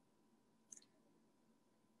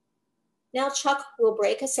 Now Chuck will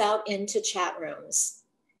break us out into chat rooms.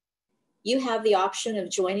 You have the option of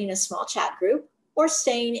joining a small chat group or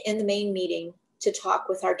staying in the main meeting to talk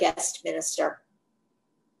with our guest minister.